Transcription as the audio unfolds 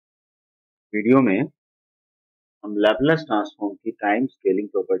Video में हम Laplace transform की टाइम स्केलिंग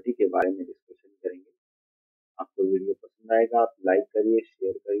प्रॉपर्टी के बारे में डिस्कशन करेंगे। आपको वीडियो पसंद आएगा आप लाइक करिए,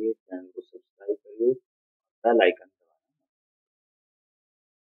 शेयर करिए, चैनल को सब्सक्राइब करिए, बेल आइकन दबाना।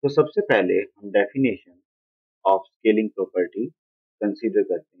 तो सबसे पहले हम definition of scaling property consider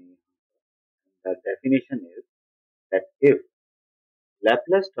करते हैं। The definition is that if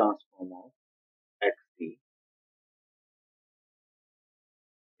Laplace transform of xt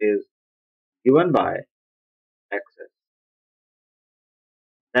is given by xs,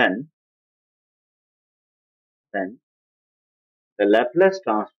 then the Laplace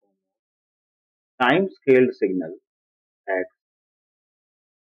transform time scaled signal x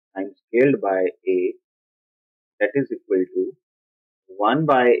time scaled by a, that is equal to 1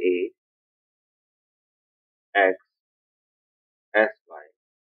 by a x s by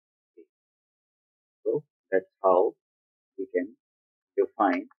a. So that's how we can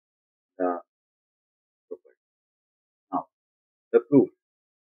define the property. Now the proof.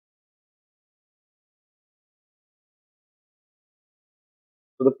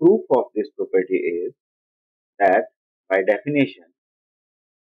 So the proof of this property is that by definition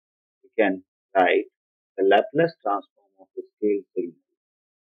we can write the Laplace transform of the scaled signal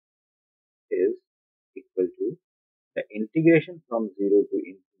is equal to the integration from 0 to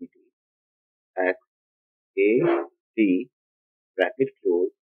infinity x a t bracket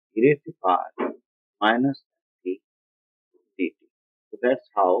close e raised to power minus t dt. So that's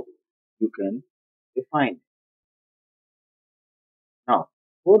how you can define it. Now,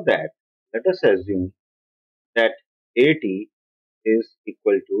 for that, let us assume that at is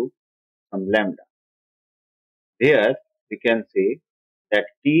equal to some lambda. There, we can say that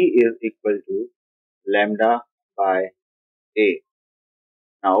t is equal to lambda by a.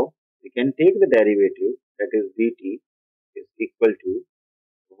 Now, we can take the derivative, that is dt is equal to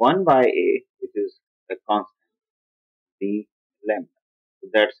 1 by a, which is a constant d lambda. So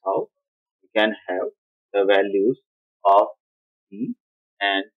that's how we can have the values of d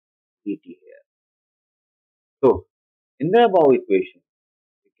and dt here. So, in the above equation,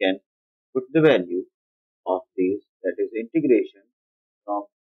 we can put the value of these, that is integration from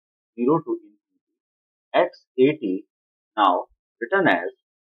 0 to infinity x at, now written as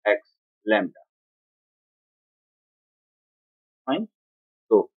x lambda. Fine.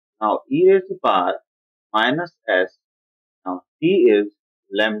 So, now e raised to power minus s, now t is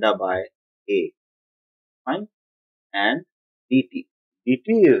lambda by a. Fine. And dt. dt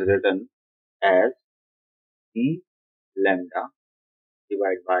is written as d lambda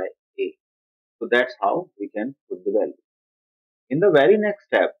divided by a. So that's how we can put the value. In the very next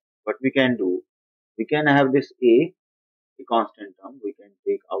step, what we can do, we can have this a, the constant term, we can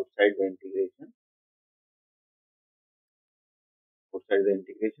take outside the integration. Outside the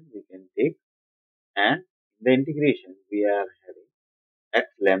integration, we can take, and in the integration, we are having x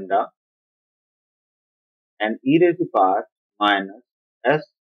lambda and e raised to power minus s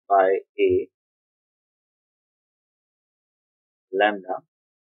by a lambda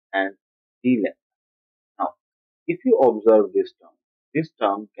and d lambda. Now, if you observe this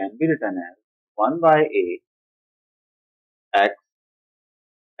term can be written as 1 by a x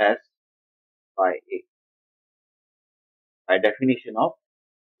s by a by definition of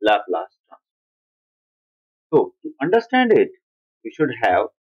Laplace transform. So, to understand it, we should have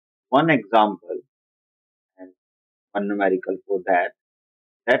one example and one numerical for that.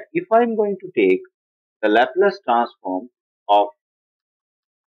 That if I am going to take the Laplace transform of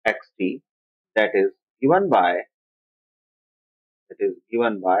xt, that is given by,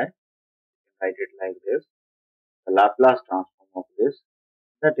 write it like this, the Laplace transform of this,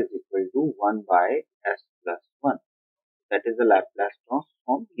 that is equal to 1 by s plus 1. That is the Laplace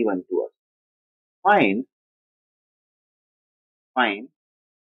transform given to us. Find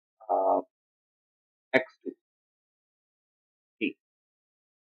x2t.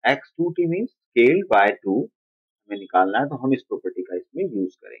 x2t means scaled by 2 हमें निकालना है, तो हम इस property का इसमें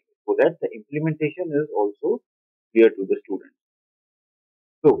use करेंगे, so that the implementation is also clear to the student.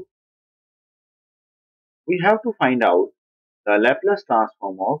 So we have to find out the Laplace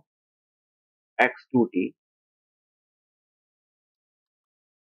transform of x2t.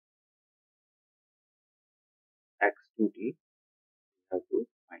 x2t we have to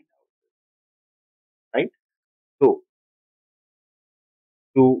find out, right? So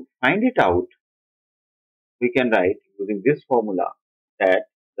to find it out, we can write using this formula that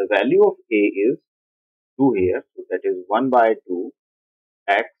the value of a is 2 here, so that is 1 by 2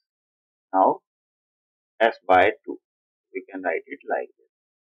 x, now s by 2. We can write it like this.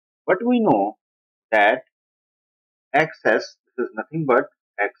 But we know that xs, this is nothing but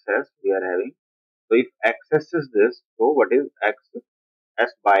xs we are having. So if xs is this, so what is x?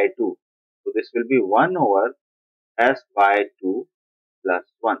 S by 2. So this will be 1 over s by 2 plus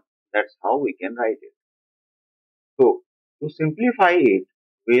 1. That's how we can write it. So to simplify it,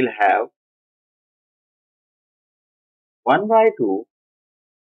 we'll have 1 by 2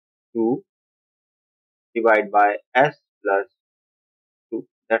 to divide by s plus 2.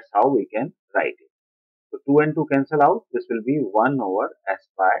 That's how we can write it. So 2 and 2 cancel out. This will be 1 over s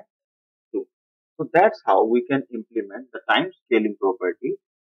by 2. So that's how we can implement the time scaling property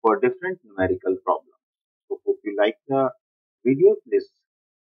for different numerical problems. So hope you like the video. Please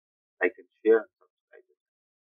like and share.